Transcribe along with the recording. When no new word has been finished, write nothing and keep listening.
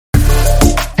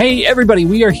Hey, everybody,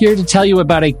 we are here to tell you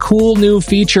about a cool new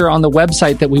feature on the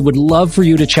website that we would love for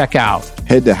you to check out.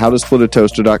 Head to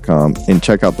howtosplitatoaster.com and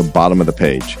check out the bottom of the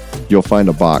page. You'll find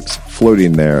a box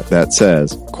floating there that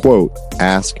says, quote,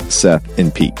 Ask Seth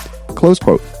and Pete, close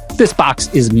quote. This box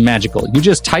is magical. You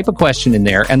just type a question in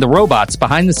there, and the robots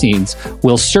behind the scenes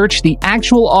will search the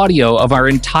actual audio of our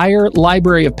entire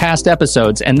library of past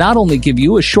episodes and not only give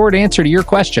you a short answer to your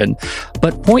question,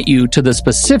 but point you to the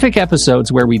specific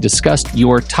episodes where we discussed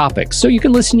your topics so you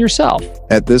can listen yourself.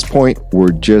 At this point,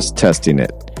 we're just testing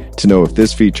it. To know if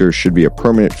this feature should be a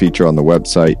permanent feature on the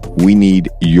website, we need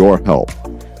your help.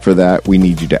 For that, we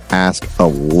need you to ask a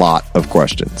lot of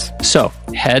questions. So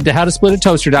head to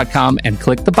howtosplitatoaster.com and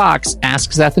click the box,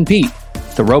 Ask Seth and Pete.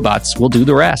 The robots will do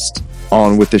the rest.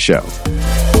 On with the show.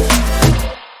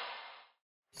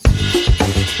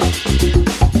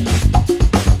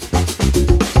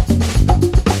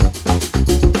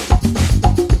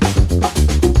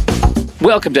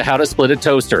 Welcome to How to Split a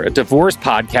Toaster, a divorce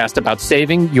podcast about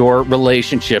saving your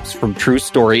relationships from True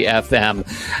Story FM.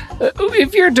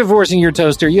 If you're divorcing your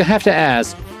toaster, you have to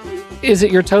ask, is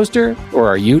it your toaster or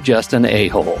are you just an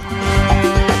a-hole?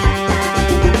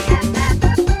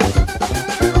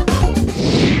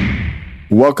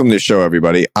 Welcome to the show,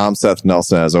 everybody. I'm Seth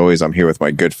Nelson. As always, I'm here with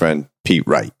my good friend, Pete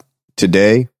Wright.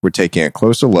 Today, we're taking a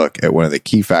closer look at one of the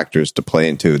key factors to play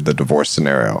into the divorce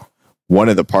scenario. One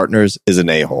of the partners is an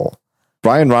a-hole.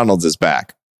 Brian Ronalds is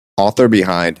back, author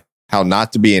behind How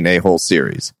Not to Be an A-Hole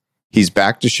series. He's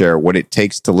back to share what it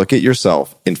takes to look at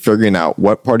yourself in figuring out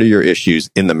what part of your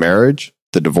issues in the marriage,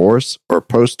 the divorce, or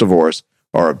post-divorce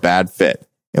are a bad fit,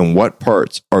 and what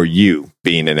parts are you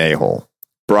being an a-hole.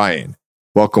 Brian,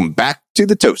 welcome back to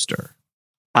the toaster.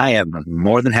 I am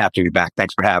more than happy to be back.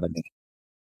 Thanks for having me.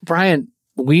 Brian,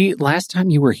 last time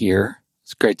you were here,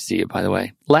 it's great to see you, by the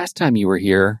way. Last time you were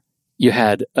here, you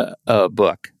had a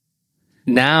book.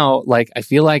 Now, I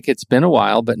feel like it's been a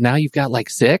while, but now you've got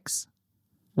 6.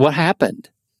 What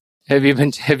happened? Have you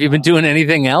been doing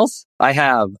anything else? I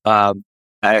have. I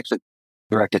actually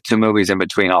directed 2 movies in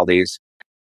between all these,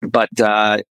 but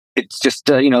it's just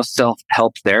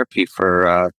self-help therapy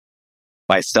for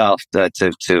myself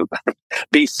to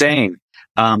be sane,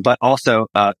 but also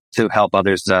to help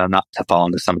others not to fall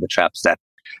into some of the traps that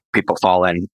people fall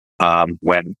in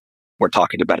when we're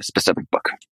talking about a specific book.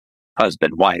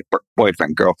 Husband, wife,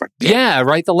 boyfriend, girlfriend. Yeah,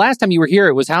 right. The last time you were here,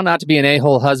 it was How Not to Be an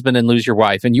A-Hole Husband and Lose Your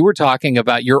Wife. And you were talking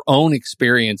about your own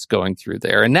experience going through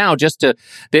there. And now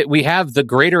that we have the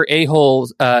greater a-hole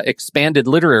expanded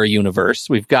literary universe.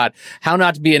 We've got How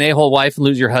Not to Be an A-Hole Wife and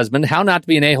Lose Your Husband, How Not to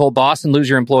Be an A-Hole Boss and Lose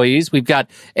Your Employees. We've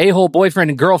got A-Hole Boyfriend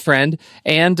and Girlfriend,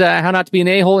 and How Not to Be an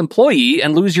A-Hole Employee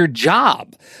and Lose Your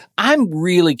Job. I'm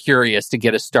really curious to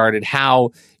get us started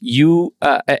how you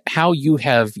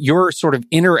have your sort of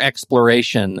inner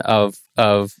exploration of,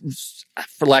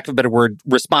 for lack of a better word,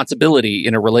 responsibility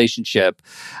in a relationship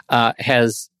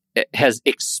has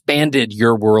expanded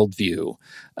your worldview,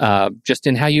 just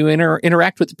in how you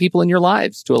interact with the people in your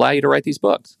lives to allow you to write these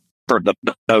books. For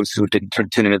those who didn't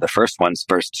tune into the first ones,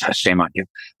 first, shame on you.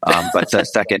 But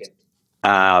second,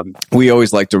 we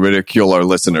always like to ridicule our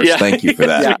listeners. Yeah. Thank you for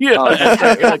that.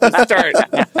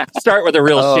 Start with a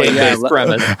real shame-based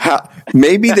premise.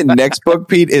 Maybe the next book,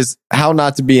 Pete, is How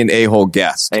Not to Be an A-Hole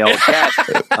Guest. A-hole guest.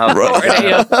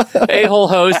 A-hole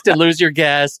host and lose your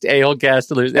guest. A-hole guest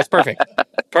and lose. That's perfect.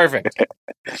 Perfect.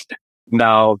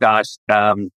 No, gosh.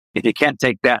 If you can't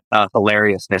take that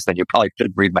hilariousness, then you probably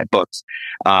shouldn't read my books.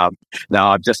 No,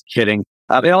 I'm just kidding.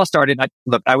 It all started.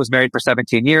 I was married for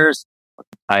 17 years.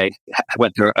 I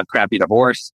went through a crappy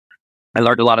divorce. I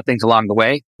learned a lot of things along the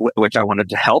way, which I wanted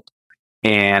to help,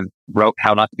 and wrote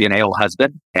How Not to Be an A-Hole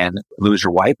Husband and Lose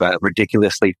Your Wife, a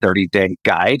ridiculously 30-day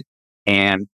guide.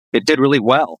 And it did really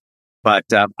well. But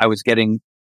I was getting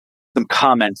some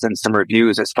comments and some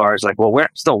reviews as far as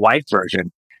where's the wife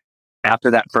version? After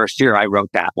that first year, I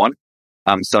wrote that one.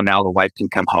 So now the wife can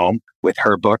come home with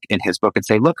her book and his book and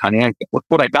say, look, honey, look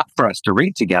what I got for us to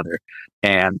read together.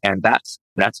 And that's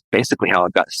basically how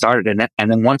it got started.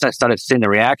 And then once I started seeing the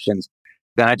reactions,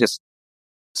 then I just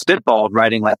spitballed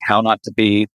writing how not to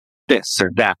be this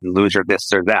or that and lose your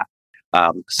this or that.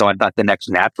 So I thought the next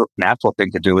natural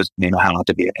thing to do is, how not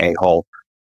to be an a-hole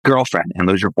girlfriend and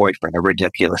lose your boyfriend, a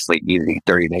ridiculously easy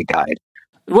 30-day guide.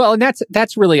 Well, and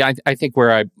that's really, I think,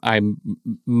 where I'm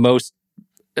most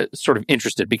sort of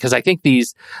interested, because I think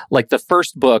these, the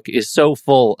first book is so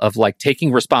full of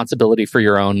taking responsibility for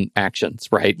your own actions,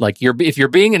 right? If you're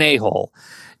being an a-hole,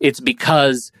 it's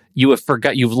because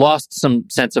you've lost some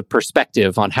sense of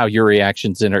perspective on how your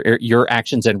actions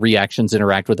and reactions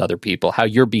interact with other people, how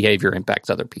your behavior impacts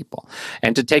other people,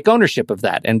 and to take ownership of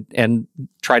that and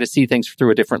try to see things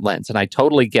through a different lens. And I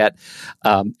totally get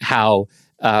how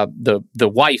the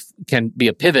wife can be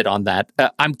a pivot on that.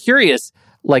 I'm curious,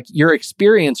 like your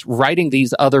experience writing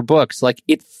these other books, like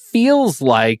it feels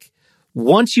like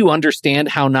once you understand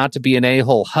how not to be an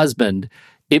a-hole husband,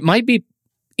 it might be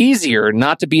easier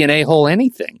not to be an a-hole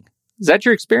anything. Is that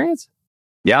your experience?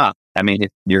 Yeah. I mean,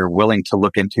 if you're willing to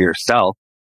look into yourself,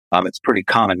 it's pretty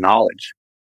common knowledge.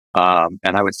 And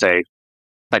I would say,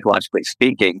 psychologically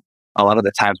speaking, a lot of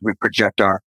the times we project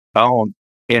our own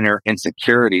inner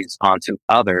insecurities onto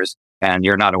others and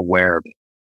you're not aware of it.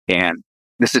 And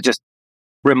this is just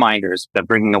reminders that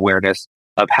bringing awareness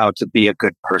of how to be a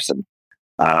good person.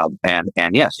 And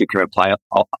yes, you can apply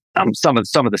some of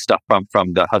the stuff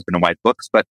from the husband and wife books,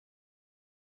 but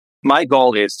my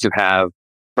goal is to have,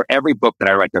 for every book that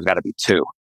I write, there's got to be two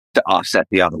to offset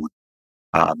the other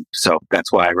one. So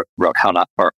that's why I wrote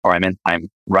I'm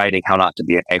writing How Not to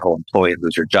Be an A-hole Employee and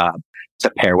Lose Your Job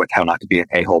to pair with How Not to Be an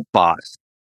A-hole Boss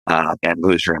and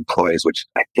Lose Your Employees, which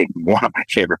I think one of my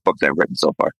favorite books I've written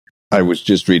so far. I was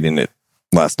just reading it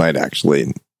last night, actually,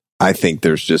 and I think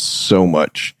there's just so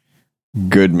much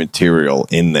good material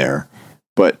in there.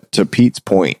 But to Pete's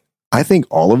point, I think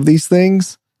all of these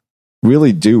things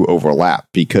really do overlap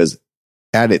because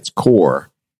at its core,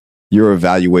 you're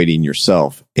evaluating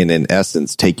yourself and in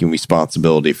essence, taking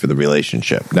responsibility for the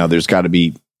relationship. Now, there's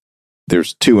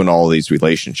two in all of these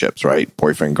relationships, right?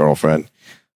 Boyfriend, girlfriend,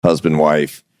 husband,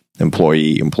 wife,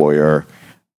 employee, employer.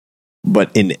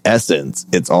 But in essence,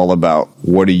 it's all about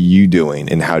what are you doing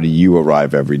and how do you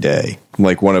arrive every day?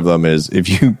 Like one of them is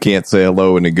if you can't say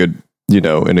hello in a good,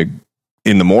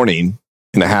 in the morning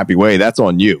in a happy way, that's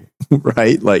on you,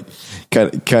 right? Like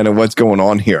kind of what's going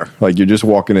on here. Like you're just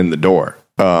walking in the door.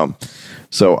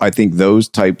 So I think those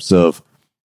types of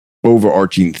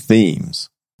overarching themes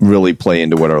really play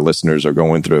into what our listeners are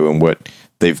going through and what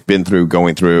they've been through,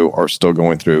 going through, are still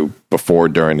going through before,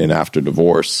 during, and after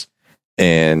divorce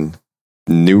and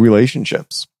new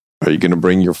relationships. Are you going to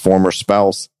bring your former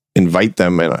spouse, invite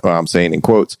them, and I'm saying in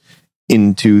quotes,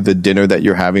 into the dinner that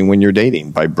you're having when you're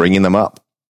dating by bringing them up?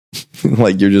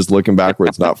 Like you're just looking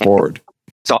backwards, not forward.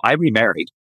 So I remarried.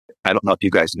 I don't know if you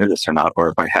guys knew this or not, or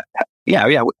if I had.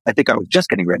 Yeah. I think I was just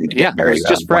getting ready to get married. It was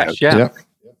just fresh. Yeah.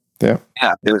 It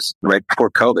was right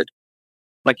before COVID.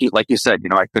 Like you said,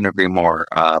 I couldn't agree more.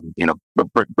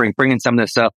 Bringing some of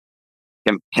this up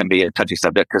can be a touchy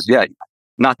subject because,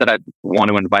 not that I want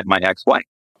to invite my ex-wife.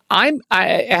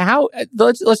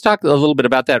 Let's talk a little bit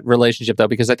about that relationship though,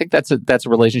 because I think that's a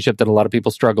relationship that a lot of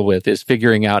people struggle with, is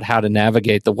figuring out how to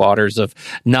navigate the waters of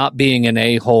not being an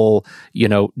a-hole,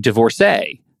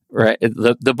 divorcee, right?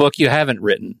 The book you haven't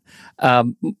written.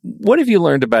 What have you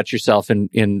learned about yourself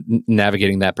in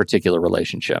navigating that particular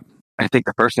relationship? I think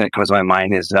the first thing that comes to my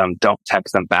mind is don't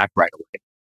text them back right away.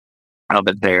 I know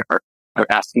that they are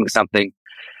asking something.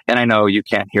 And I know you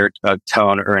can't hear a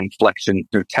tone or inflection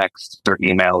through texts or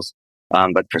emails,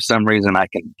 but for some reason I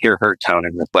can hear her tone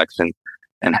and inflection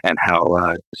and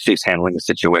how she's handling the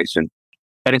situation.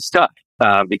 And it's tough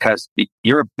because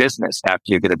you're a business after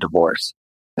you get a divorce,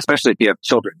 especially if you have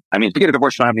children. I mean, if you get a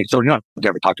divorce, you don't have any children, you don't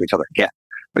ever talk to each other again.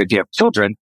 But if you have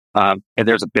children, and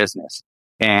there's a business.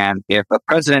 And if a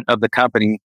president of the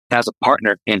company has a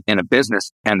partner in a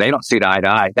business and they don't see eye to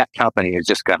eye, that company is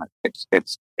just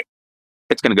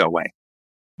it's going to go away.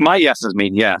 My yeses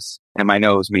mean yes, and my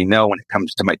no's mean no when it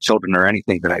comes to my children or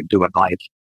anything that I do in life.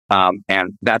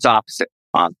 And that's opposite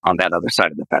on that other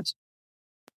side of the fence.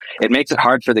 It makes it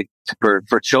hard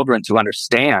for children to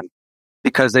understand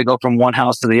because they go from one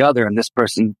house to the other and this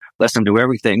person lets them do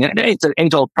everything. And it's an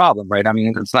age-old problem, right? I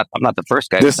mean, I'm not the first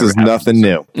guy. This is nothing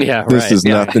new. Yeah, This is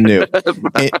nothing new.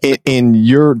 And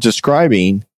you're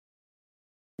describing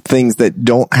things that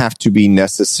don't have to be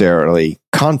necessarily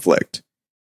conflict.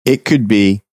 It could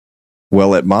be,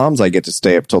 well, at mom's, I get to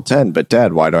stay up till 10, but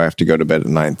dad, why do I have to go to bed at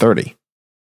 9:30?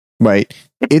 Right?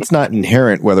 It's not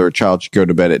inherent whether a child should go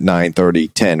to bed at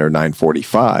 9:30, 10, or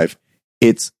 9:45.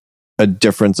 It's a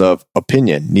difference of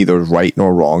opinion. Neither is right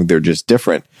nor wrong. They're just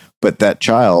different. But that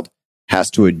child has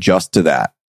to adjust to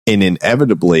that. And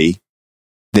inevitably,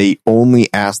 they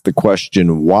only ask the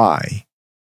question why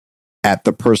at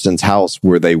the person's house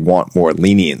where they want more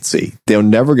leniency. They're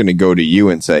never going to go to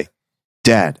you and say,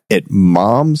 Dad, at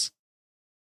mom's,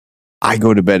 I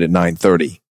go to bed at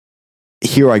 9:30.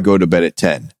 Here I go to bed at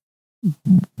 10.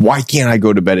 Why can't I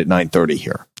go to bed at 9:30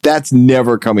 here? That's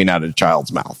never coming out of a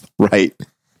child's mouth, right?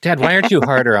 Dad, why aren't you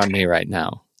harder on me right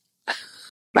now?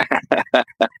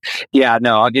 Yeah,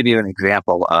 no, I'll give you an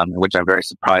example, which I'm very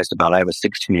surprised about. I have a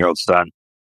 16-year-old son,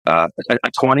 a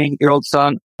 20-year-old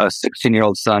son, a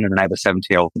 16-year-old son, and then I have a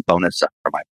 17-year-old bonus son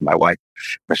for my wife,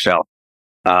 Michelle.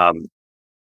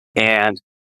 And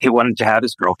he wanted to have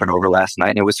his girlfriend over last night,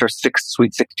 and it was her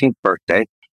sweet 16th birthday.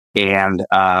 And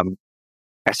I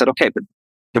said, okay, but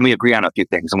can we agree on a few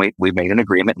things? And we made an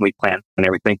agreement, and we planned and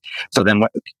everything. So then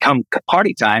come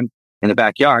party time in the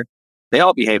backyard, they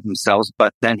all behave themselves,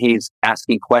 but then he's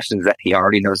asking questions that he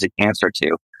already knows the answer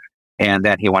to, and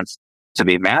then he wants to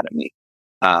be mad at me.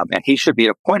 And he should be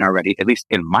at a point already, at least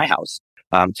in my house,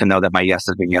 to know that my yes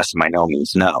has been yes and my no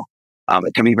means no.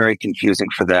 It can be very confusing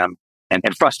for them and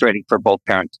frustrating for both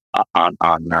parents on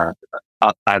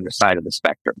either side of the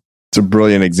spectrum. It's a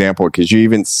brilliant example because you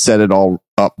even set it all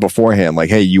up beforehand. Like,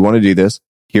 hey, you want to do this?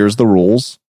 Here's the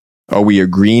rules. Are we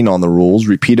agreeing on the rules?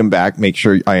 Repeat them back. Make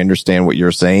sure I understand what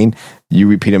you're saying. You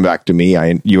repeat them back to me.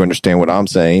 You understand what I'm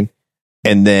saying.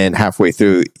 And then halfway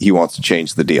through, he wants to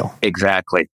change the deal.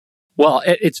 Exactly. Well,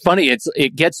 it's funny.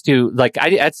 It gets to like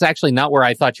that's actually not where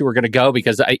I thought you were going to go,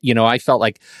 because I felt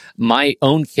like my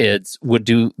own kids would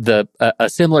do a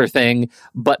similar thing,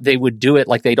 but they would do it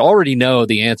like they'd already know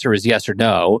the answer is yes or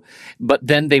no, but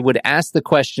then they would ask the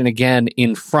question again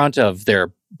in front of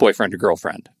their boyfriend or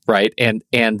girlfriend, right? And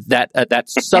that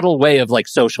subtle way of like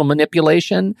social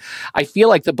manipulation. I feel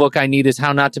like the book I need is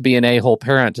How Not to Be an A-Hole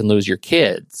Parent and Lose Your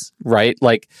Kids, right?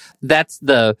 Like that's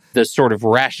the sort of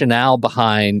rationale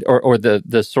behind or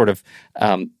the sort of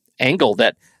angle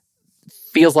that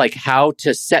feels like how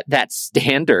to set that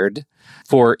standard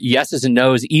for yeses and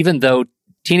nos, even though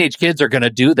teenage kids are going to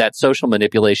do that social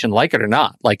manipulation, like it or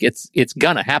not. Like it's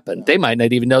going to happen. They might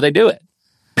not even know they do it.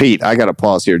 Pete, I got to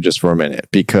pause here just for a minute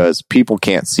because people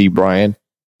can't see Brian.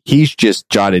 He's just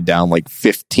jotted down like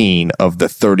 15 of the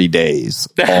 30 days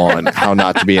on how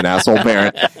not to be an asshole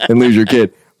parent and lose your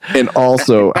kid. And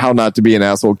also how not to be an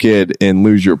asshole kid and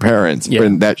lose your parents. Yeah.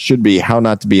 And that should be how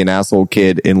not to be an asshole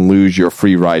kid and lose your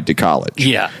free ride to college.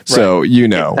 Yeah. Right. So,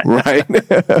 right?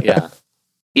 Yeah.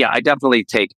 Yeah, I definitely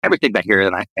take everything I hear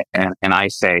and I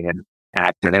say and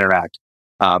act and interact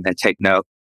and take note.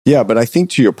 Yeah, but I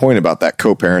think to your point about that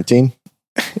co-parenting,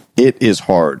 it is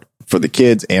hard for the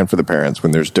kids and for the parents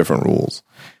when there's different rules.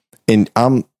 And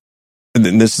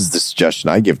this is the suggestion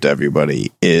I give to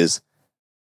everybody is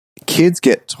kids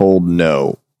get told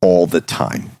no all the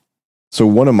time. So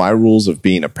one of my rules of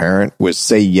being a parent was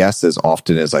say yes as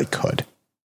often as I could.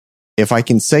 If I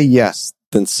can say yes,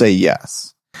 then say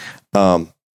yes. Now,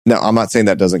 I'm not saying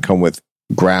that doesn't come with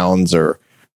grounds or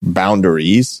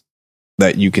boundaries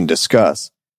that you can discuss.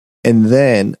 And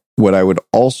then what I would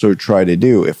also try to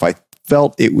do, if I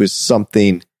felt it was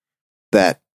something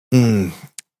that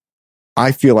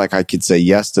I feel like I could say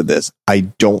yes to this, I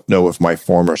don't know if my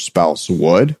former spouse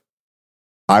would,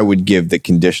 I would give the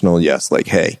conditional yes, like,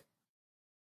 hey,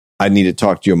 I need to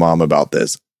talk to your mom about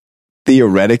this.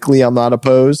 Theoretically, I'm not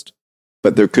opposed,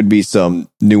 but there could be some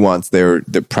nuance there.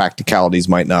 The practicalities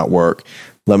might not work.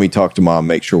 Let me talk to mom,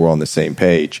 make sure we're on the same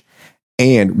page.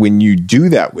 And when you do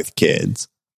that with kids,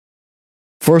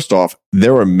 first off,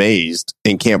 they're amazed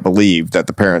and can't believe that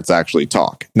the parents actually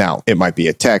talk. Now, it might be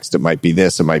a text, it might be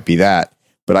this, it might be that,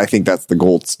 but I think that's the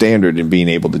gold standard in being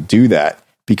able to do that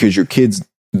because your kids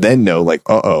then know, like,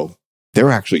 they're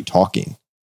actually talking.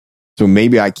 So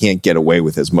maybe I can't get away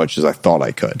with as much as I thought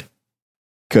I could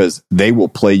because they will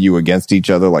play you against each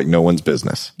other like no one's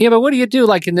business. Yeah, but what do you do?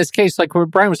 Like in this case, like where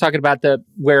Brian was talking about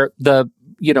where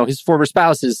his former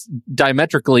spouse is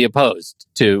diametrically opposed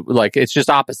to, like, it's just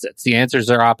opposites. The answers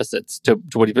are opposites to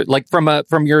what he, like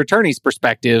from your attorney's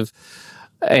perspective,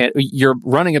 you're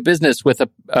running a business with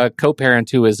a co-parent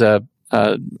who is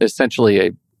essentially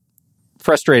a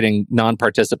frustrating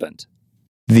non-participant.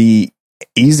 The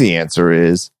easy answer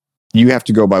is you have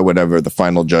to go by whatever the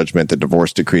final judgment, the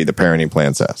divorce decree, the parenting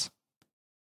plan says.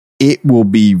 It will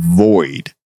be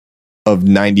void of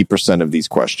 90% of these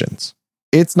questions.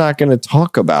 It's not going to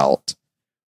talk about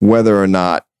whether or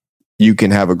not you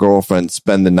can have a girlfriend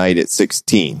spend the night at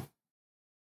 16.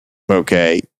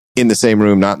 Okay. In the same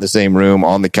room, not in the same room,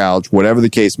 on the couch, whatever the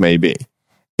case may be.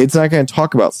 It's not going to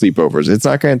talk about sleepovers. It's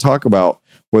not going to talk about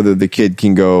whether the kid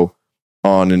can go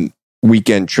on a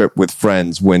weekend trip with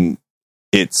friends when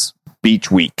it's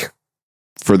beach week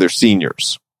for their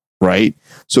seniors, right?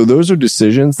 So those are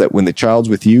decisions that when the child's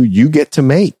with you, you get to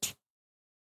make.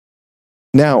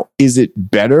 Now, is it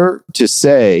better to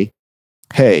say,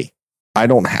 hey, I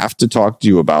don't have to talk to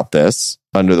you about this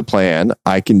under the plan.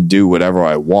 I can do whatever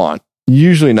I want.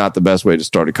 Usually not the best way to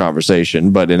start a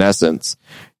conversation, but in essence,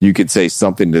 you could say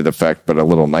something to the effect, but a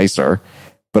little nicer.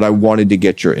 But I wanted to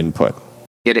get your input.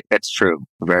 It's true.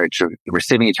 Very true.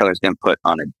 Receiving each other's input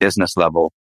on a business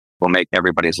level will make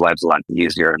everybody's lives a lot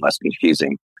easier and less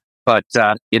confusing. But,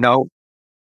 as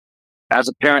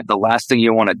a parent, the last thing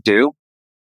you want to do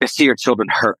is see your children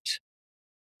hurt.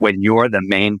 When you're the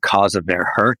main cause of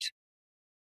their hurt,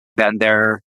 then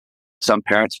some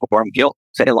parents form guilt.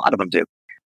 Say a lot of them do.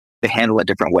 They handle it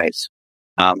different ways.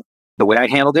 The way I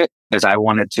handled it is I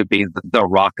wanted to be the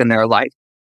rock in their life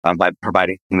by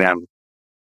providing them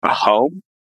a home,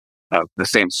 the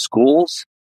same schools,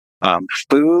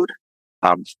 food,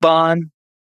 fun.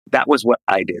 That was what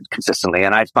I did consistently.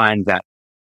 And I find that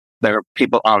there are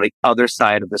people on the other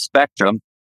side of the spectrum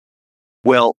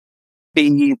will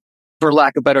be, for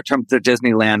lack of a better term, the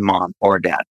Disneyland mom or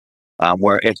dad,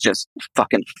 where it's just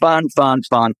fucking fun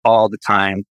all the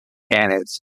time. And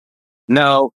it's,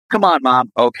 no, come on,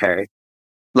 mom. Okay.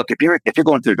 Look, if you're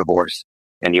going through divorce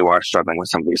and you are struggling with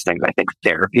some of these things, I think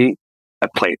therapy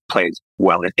plays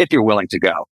well if you're willing to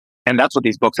go. And that's what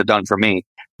these books have done for me.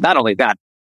 Not only that,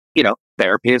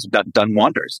 therapy has done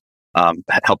wonders,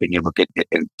 helping you look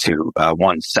into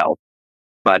oneself.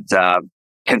 But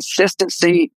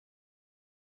consistency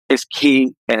is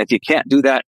key. And if you can't do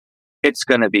that, it's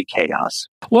going to be chaos.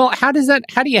 Well, how do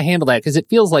you handle that? Because it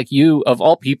feels like you, of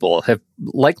all people, have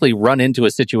likely run into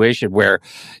a situation where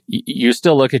you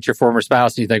still look at your former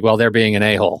spouse and you think, well, they're being an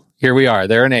a-hole. Here we are,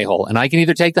 they're an a-hole. And I can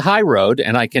either take the high road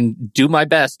and I can do my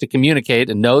best to communicate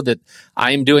and know that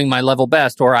I am doing my level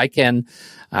best, or I can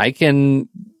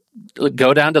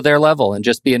go down to their level and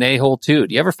just be an a-hole too.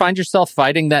 Do you ever find yourself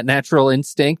fighting that natural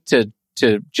instinct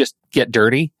to just get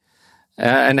dirty?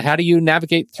 And how do you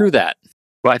navigate through that?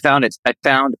 Well, I found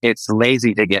it's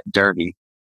lazy to get dirty,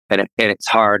 and it's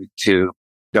hard to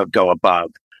go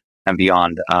above and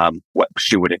beyond what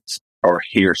she would or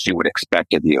he or she would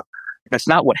expect of you. That's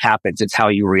not what happens; it's how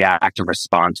you react and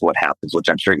respond to what happens, which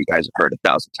I'm sure you guys have heard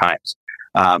 1,000 times.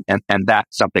 And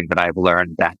that's something that I've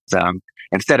learned, that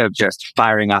instead of just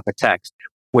firing off a text,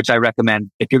 which I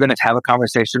recommend if you're going to have a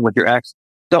conversation with your ex,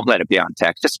 don't let it be on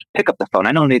text. Just pick up the phone.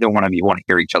 I know neither one of you want to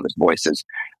hear each other's voices,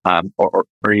 or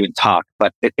even talk,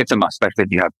 but it's a must, especially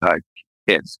if you have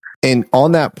kids. And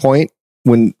on that point,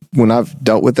 when I've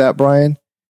dealt with that, Brian,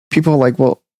 people are like,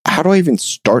 well, how do I even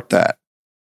start that?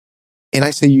 And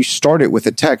I say, you start it with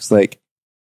a text like,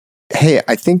 hey,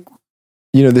 I think,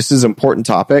 this is an important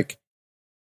topic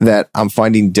that I'm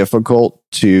finding difficult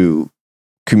to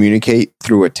communicate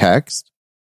through a text.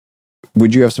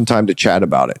 Would you have some time to chat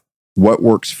about it? What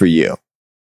works for you,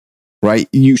 right?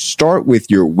 You start with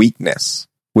your weakness,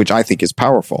 which I think is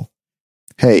powerful.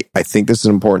 Hey, I think this is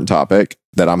an important topic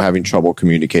that I'm having trouble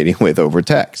communicating with over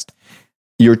text.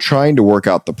 You're trying to work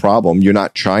out the problem. You're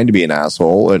not trying to be an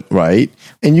asshole, right?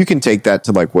 And you can take that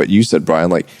to like what you said, Brian.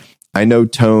 Like, I know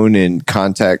tone and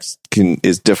context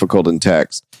is difficult in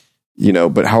text,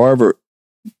 but however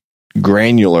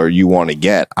granular you want to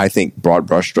get, I think broad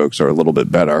brushstrokes are a little bit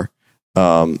better.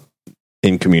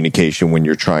 In communication when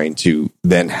you're trying to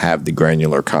then have the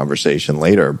granular conversation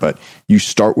later. But you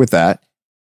start with that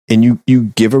and you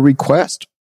give a request.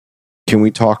 Can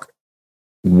we talk?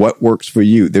 What works for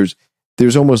you? There's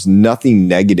almost nothing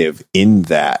negative in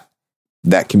that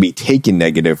can be taken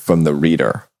negative from the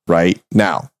reader, right?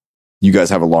 Now, you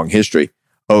guys have a long history.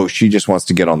 Oh, she just wants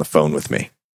to get on the phone with me.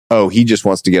 Oh, he just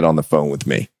wants to get on the phone with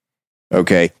me.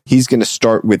 Okay. He's going to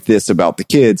start with this about the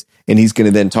kids, and he's going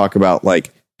to then talk about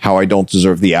like, how I don't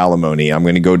deserve the alimony. I'm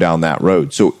going to go down that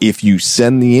road. So if you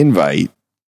send the invite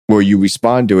or you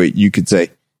respond to it, you could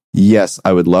say, yes,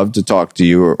 I would love to talk to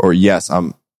you, or yes,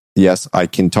 I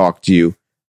can talk to you.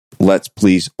 Let's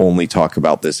please only talk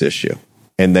about this issue.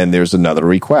 And then there's another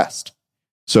request.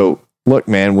 So look,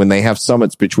 man, when they have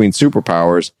summits between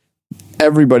superpowers,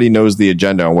 everybody knows the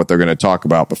agenda on what they're going to talk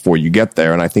about before you get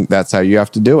there. And I think that's how you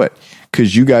have to do it,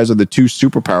 because you guys are the two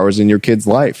superpowers in your kid's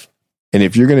life. And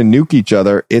if you're going to nuke each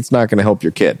other, it's not going to help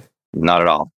your kid. Not at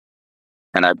all.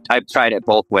 And I've tried it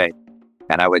both ways.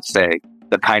 And I would say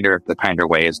the kinder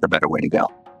way is the better way to go.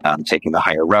 Taking the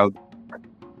higher road,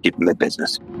 keeping the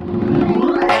business.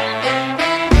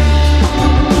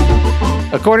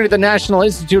 According to the National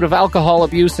Institute of Alcohol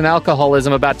Abuse and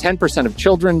Alcoholism, about 10% of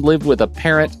children live with a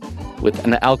parent with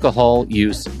an alcohol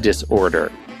use disorder.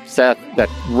 Seth, that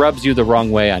rubs you the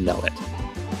wrong way, I know it.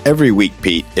 Every week,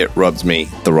 Pete, it rubs me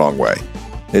the wrong way.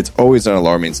 It's always an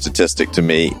alarming statistic to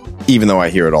me, even though I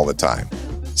hear it all the time.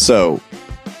 So,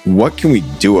 what can we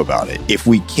do about it? If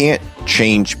we can't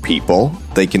change people,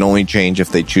 they can only change if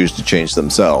they choose to change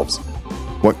themselves.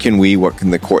 What can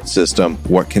the court system,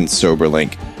 what can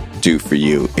SoberLink do for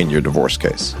you in your divorce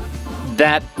case?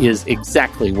 That is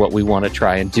exactly what we want to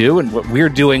try and do, and what we're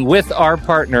doing with our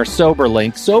partner,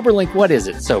 SoberLink. SoberLink, what is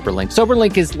it, SoberLink?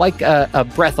 SoberLink is like a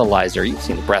breathalyzer. You've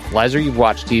seen a breathalyzer, you've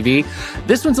watched TV.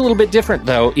 This one's a little bit different,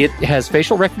 though. It has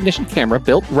facial recognition camera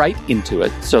built right into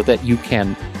it so that you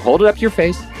can hold it up to your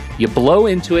face, you blow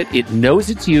into it, it knows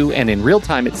it's you, and in real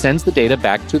time, it sends the data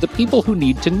back to the people who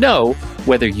need to know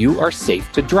whether you are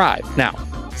safe to drive. Now,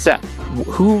 Seth,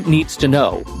 who needs to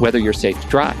know whether you're safe to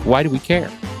drive? Why do we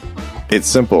care? It's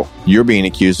simple. You're being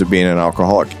accused of being an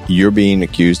alcoholic. You're being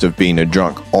accused of being a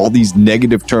drunk. All these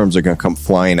negative terms are going to come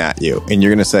flying at you. And you're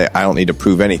going to say, I don't need to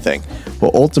prove anything.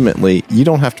 Well, ultimately, you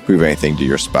don't have to prove anything to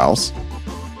your spouse.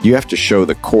 You have to show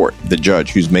the court, the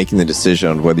judge who's making the decision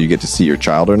on whether you get to see your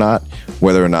child or not,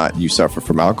 whether or not you suffer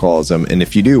from alcoholism. And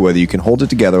if you do, whether you can hold it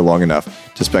together long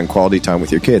enough to spend quality time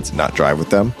with your kids, not drive with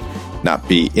them, not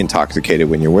be intoxicated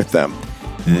when you're with them.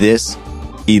 This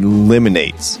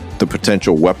eliminates the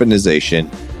potential weaponization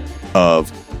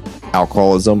of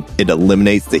alcoholism. It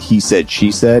eliminates the he said,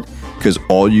 she said, because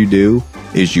all you do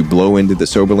is you blow into the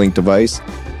SoberLink device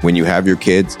when you have your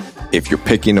kids. If you're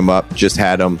picking them up, just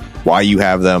had them, why you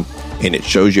have them, and it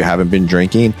shows you haven't been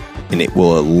drinking, and it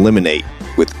will eliminate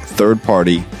with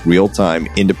third-party, real-time,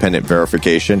 independent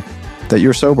verification that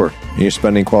you're sober and you're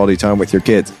spending quality time with your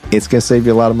kids. It's going to save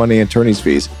you a lot of money in attorney's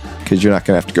fees because you're not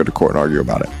going to have to go to court and argue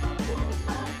about it.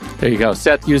 There you go.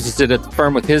 Seth uses it at the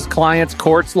firm with his clients.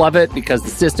 Courts love it because the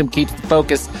system keeps the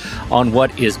focus on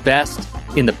what is best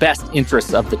in the best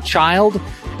interests of the child.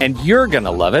 And you're going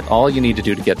to love it. All you need to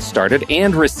do to get started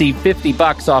and receive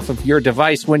 $50 off of your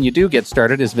device when you do get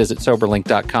started is visit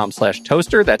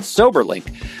soberlink.com/toaster. That's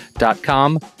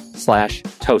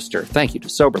soberlink.com/toaster. Thank you to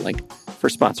SoberLink for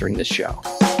sponsoring this show.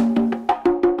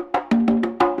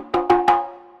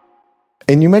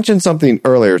 And you mentioned something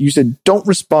earlier. You said, don't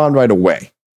respond right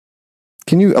away.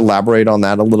 Can you elaborate on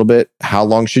that a little bit? How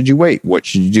long should you wait? What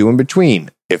should you do in between?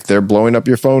 If they're blowing up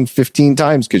your phone 15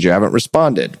 times because you haven't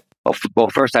responded. Well,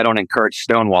 first, I don't encourage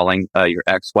stonewalling your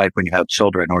ex-wife when you have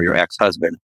children or your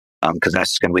ex-husband, because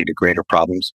that's going to lead to greater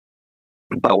problems.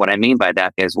 But what I mean by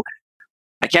that is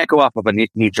I can't go off of a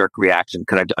knee-jerk reaction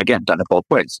because I've, again, done it both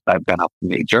ways. I've gone off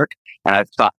knee-jerk and I've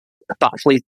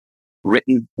thoughtfully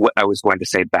written what I was going to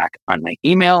say back on my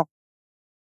email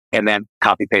and then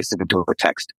copy-pasted into a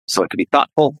text. So it could be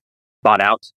thoughtful, thought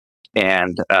out,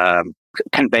 and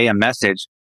convey a message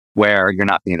where you're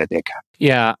not being a dick.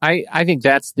 Yeah, I think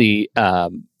that's the I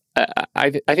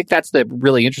think that's the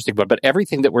really interesting one. But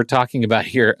everything that we're talking about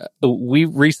here, we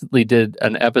recently did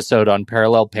an episode on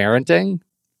parallel parenting.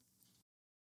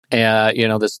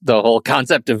 The whole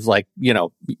concept of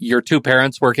you're two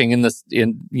parents working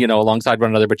alongside one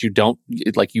another, but you don't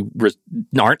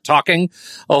aren't talking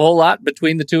a whole lot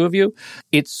between the two of you.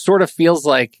 It sort of feels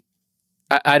like,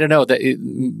 I don't know, that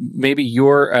maybe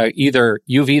you're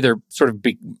you've either sort of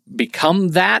become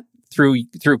that through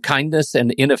kindness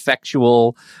and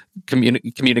ineffectual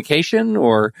communication,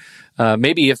 or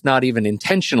maybe if not even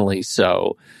intentionally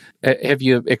so. Have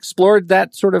you explored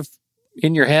that sort of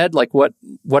in your head, like what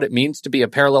it means to be a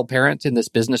parallel parent in this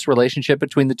business relationship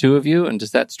between the two of you? And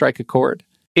does that strike a chord?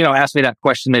 Asked me that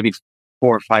question maybe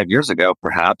 4 or 5 years ago,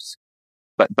 perhaps,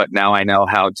 but now I know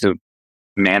how to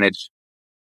manage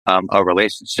a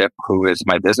relationship who is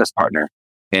my business partner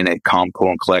in a calm, cool,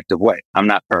 and collective way. I'm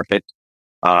not perfect.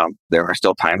 There are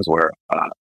still times where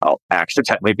I'll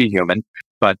accidentally be human,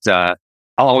 but I'll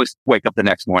always wake up the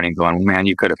next morning going, "Man,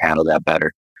 you could have handled that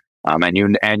better," and you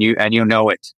know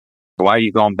it. Why are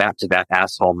you going back to that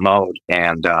asshole mode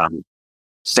and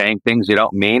saying things you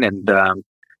don't mean and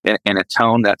in a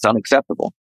tone that's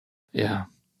unacceptable? Yeah.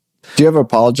 Do you ever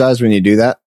apologize when you do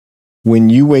that? When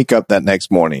you wake up that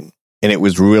next morning and it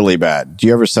was really bad, do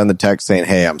you ever send the text saying,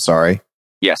 "Hey, I'm sorry"?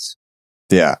 Yes.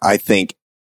 Yeah, I think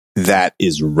that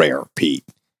is rare, Pete.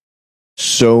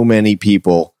 So many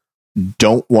people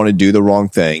don't want to do the wrong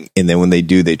thing, and then when they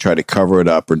do, they try to cover it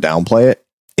up or downplay it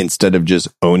instead of just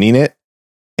owning it.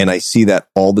 And I see that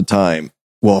all the time.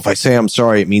 Well, if I say I'm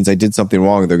sorry, it means I did something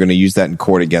wrong. They're going to use that in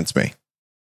court against me.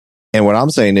 And what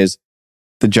I'm saying is,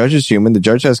 the judge is human. The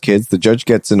judge has kids. The judge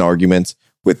gets in arguments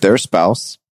with their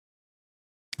spouse.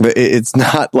 But it's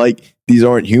not like these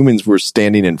aren't humans we're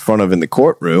standing in front of in the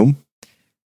courtroom,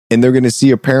 and they're going to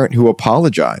see a parent who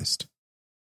apologized.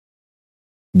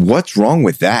 What's wrong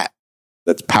with that?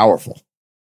 That's powerful.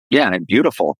 Yeah, and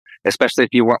beautiful, especially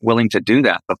if you weren't willing to do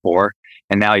that before,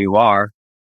 and now you are,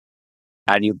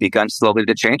 and you've begun slowly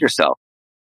to change yourself.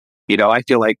 I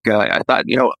feel like I thought,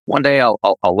 one day I'll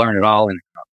learn it all and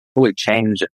fully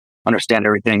change, understand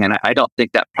everything. And I don't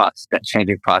think that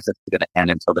changing process is going to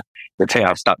end until the day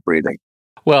I stop breathing.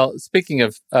 Well, speaking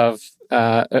of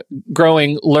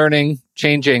growing, learning,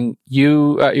 changing,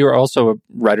 you're also a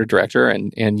writer director,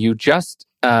 and you just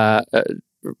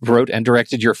wrote and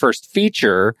directed your first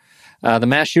feature, the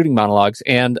mass shooting monologues.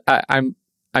 And I'm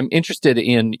interested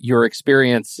in your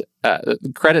experience.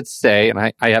 The credits say, and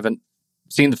I haven't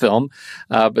seen the film,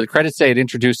 but the credits say it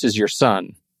introduces your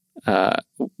son.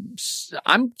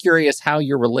 I'm curious how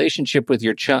your relationship with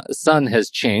your son has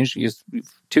changed. You've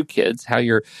two kids, how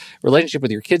your relationship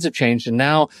with your kids have changed, and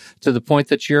now to the point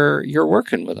that you're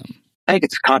working with them. I think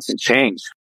it's a constant change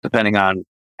depending on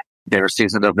their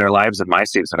season of their lives and my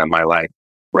season of my life.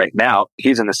 Right now,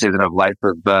 he's in the season of life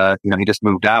of, he just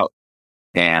moved out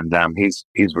and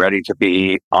he's ready to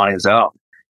be on his own.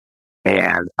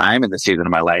 And I'm in the season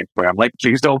of my life where I'm like,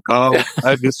 please don't go.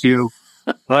 I miss you.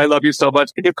 I love you so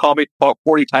much. Can you call me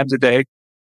 40 times a day?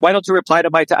 Why don't you reply to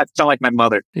my text? I sound like my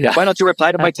mother. Yeah. Why don't you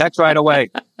reply to my text right away?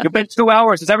 You've been 2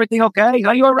 hours. Is everything okay?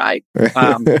 Are you all right?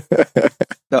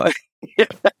 So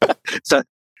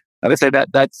I would say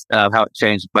that's how it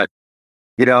changed. But,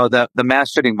 the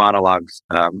mass shooting monologues,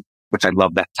 which I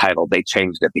love that title, they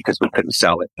changed it because we couldn't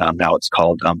sell it. Now it's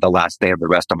called The Last Day of the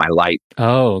Rest of My Life.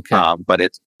 Oh, okay. But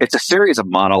it's a series of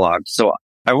monologues. So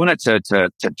I wanted to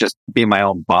just be my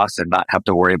own boss and not have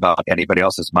to worry about anybody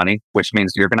else's money, which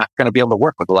means you're not going to be able to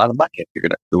work with a lot of money if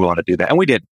we want to do that. And we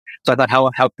did. So I thought,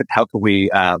 how could we,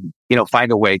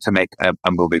 find a way to make a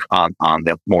movie on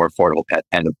the more affordable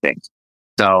end of things?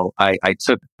 So I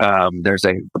took, there's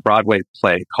a Broadway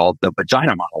play called The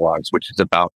Vagina Monologues, which is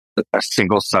about a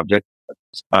single subject,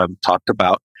 talked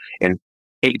about in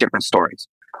 8 different stories.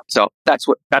 So that's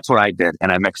what I did.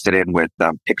 And I mixed it in with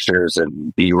pictures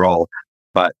and B-roll.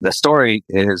 But the story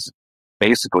is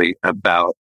basically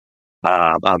about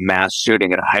a mass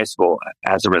shooting at a high school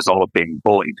as a result of being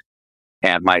bullied.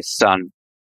 And my son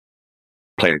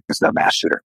played as the mass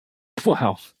shooter.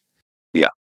 Wow. Yeah.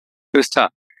 It was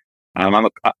tough.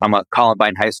 I'm a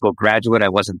Columbine High School graduate. I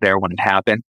wasn't there when it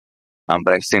happened.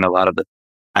 But I've seen a lot of it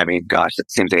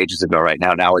seems ages ago right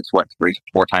now. Now it's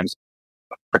 3-4 times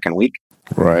a freaking week.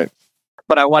 Right.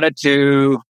 But I don't want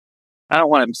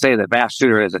to say that mass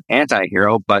shooter is an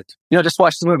anti-hero, but just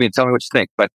watch the movie and tell me what you think.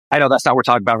 But I know that's not what we're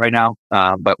talking about right now.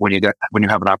 But when you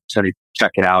have an opportunity to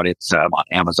check it out, it's on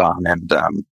Amazon and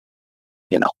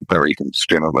wherever you can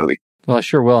stream a movie. Well, I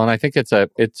sure will, and I think it's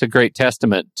a great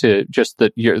testament to just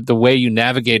the way you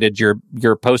navigated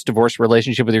your post-divorce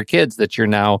relationship with your kids, that you're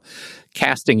now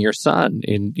casting your son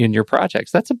in your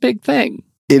projects. That's a big thing.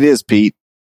 It is, Pete.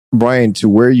 Brian, to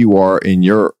where you are in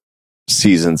your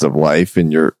seasons of life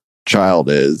and your child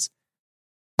is,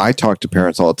 I talk to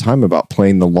parents all the time about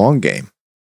playing the long game,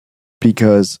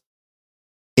 because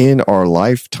in our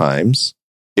lifetimes,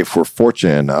 if we're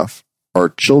fortunate enough, our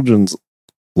children's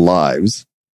lives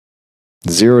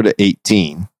 0 to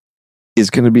 18 is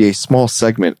going to be a small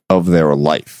segment of their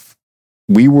life.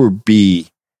 We will be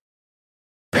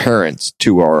parents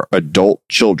to our adult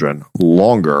children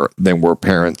longer than we're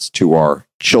parents to our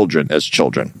children as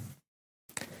children.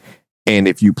 And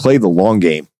if you play the long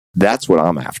game, that's what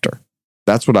I'm after.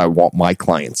 That's what I want my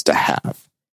clients to have.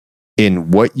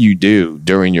 In what you do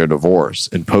during your divorce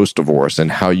and post-divorce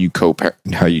and how you co-parent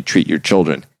and how you treat your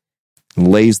children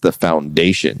lays the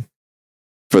foundation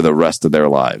for the rest of their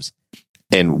lives.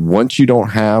 And once you don't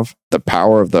have the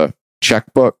power of the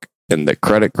checkbook and the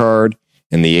credit card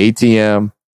and the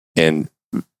ATM and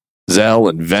Zelle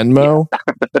and Venmo,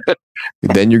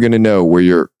 then you're going to know where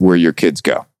your kids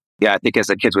go. Yeah, I think as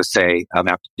the kids would say,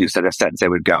 after you said a sentence, they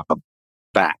would go,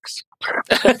 facts.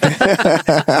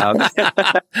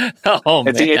 Oh,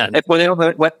 man. When they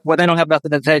don't have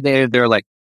nothing to say, they're like,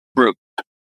 group.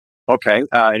 Okay,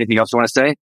 anything else you want to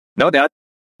say? No, Dad.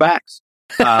 Facts.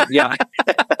 Yeah.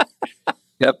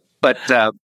 Yep. But,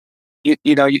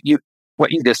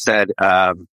 what you just said,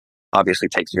 obviously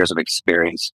takes years of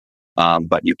experience.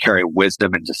 But you carry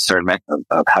wisdom and discernment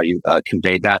of how you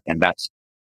conveyed that. And that's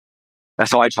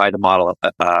how I try to model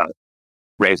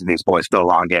raising these boys for the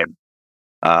long game.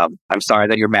 I'm sorry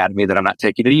that you're mad at me that I'm not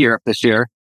taking you to Europe this year.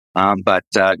 But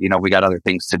we got other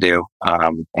things to do.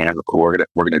 And we're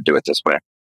gonna do it this way.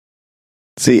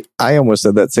 See, I almost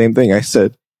said that same thing. I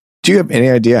said, do you have any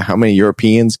idea how many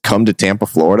Europeans come to Tampa,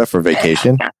 Florida for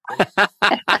vacation?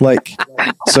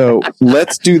 So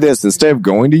let's do this. Instead of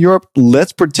going to Europe,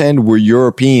 let's pretend we're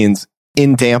Europeans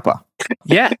in Tampa.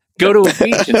 Yeah. Go to a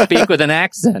beach and speak with an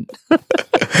accent.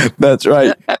 That's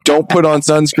right. Don't put on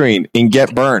sunscreen and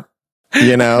get burnt.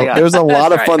 Yeah, there's a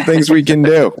lot of fun things we can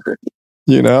do.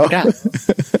 you know?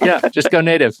 Yeah, just go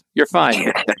native. You're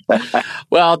fine.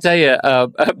 Well, I'll tell you,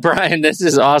 Brian, this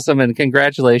is awesome, and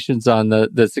congratulations on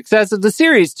the success of the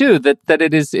series too. That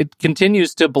it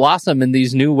continues to blossom in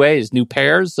these new ways, new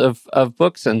pairs of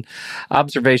books and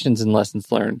observations and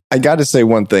lessons learned. I got to say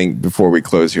one thing before we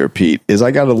close here, Pete, is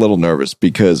I got a little nervous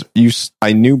because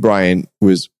I knew Brian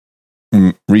was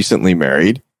recently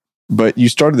married, but you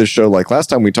started the show like last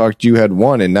time we talked, you had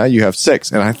 1 and now you have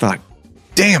 6. And I thought,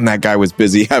 damn, that guy was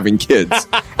busy having kids.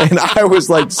 And I was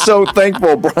like so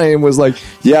thankful. Brian was like,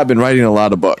 yeah, I've been writing a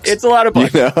lot of books. It's a lot of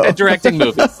books. You know? And directing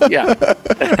movies. Yeah.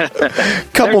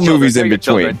 Couple movies in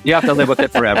between. You have to live with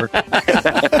it forever.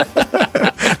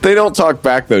 They don't talk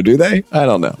back though, do they? I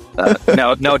don't know.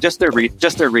 No, just their readers.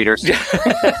 Just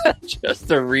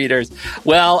the readers.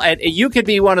 Well, and you could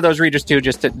be one of those readers too,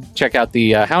 just to check out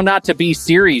the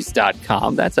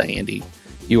hownottobeseries.com. That's a handy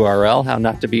URL, How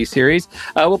Not to Be series.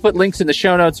 We'll put links in the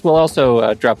show notes. We'll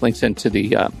also drop links into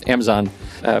the Amazon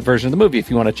version of the movie if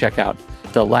you want to check out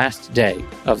the last day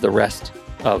of the rest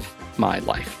of my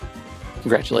life.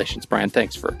 Congratulations, Brian.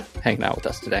 Thanks for hanging out with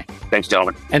us today. Thanks,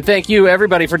 gentlemen. And thank you,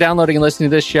 everybody, for downloading and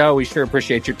listening to this show. We sure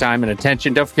appreciate your time and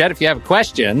attention. Don't forget, if you have a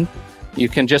question, you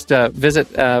can just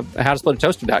visit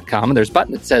howtosplitatoaster.com, and there's a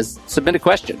button that says Submit a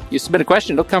Question. You submit a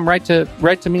question, it'll come right to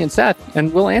me and Seth,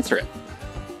 and we'll answer it.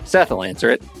 Seth will answer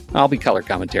it. I'll be color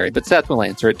commentary, but Seth will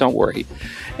answer it. Don't worry.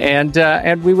 And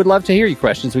we would love to hear your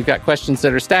questions. We've got questions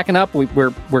that are stacking up.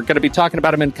 We're going to be talking about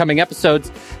them in coming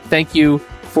episodes. Thank you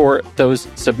for those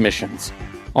submissions.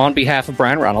 On behalf of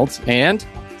Brian Ronalds and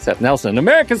Seth Nelson,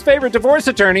 America's favorite divorce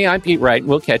attorney, I'm Pete Wright, and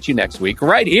we'll catch you next week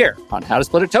right here on How to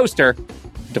Split a Toaster,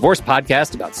 a divorce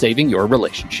podcast about saving your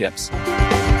relationships.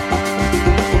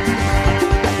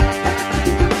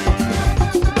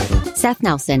 Seth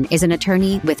Nelson is an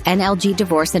attorney with NLG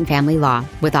Divorce and Family Law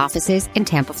with offices in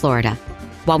Tampa, Florida.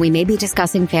 While we may be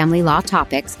discussing family law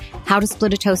topics, How to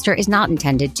Split a Toaster is not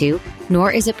intended to,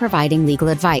 nor is it providing legal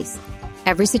advice.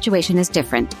 Every situation is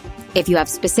different. If you have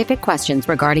specific questions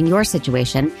regarding your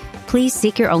situation, please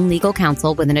seek your own legal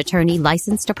counsel with an attorney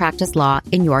licensed to practice law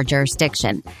in your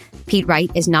jurisdiction. Pete Wright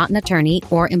is not an attorney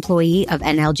or employee of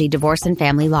NLG Divorce and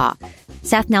Family Law.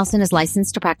 Seth Nelson is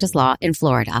licensed to practice law in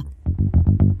Florida.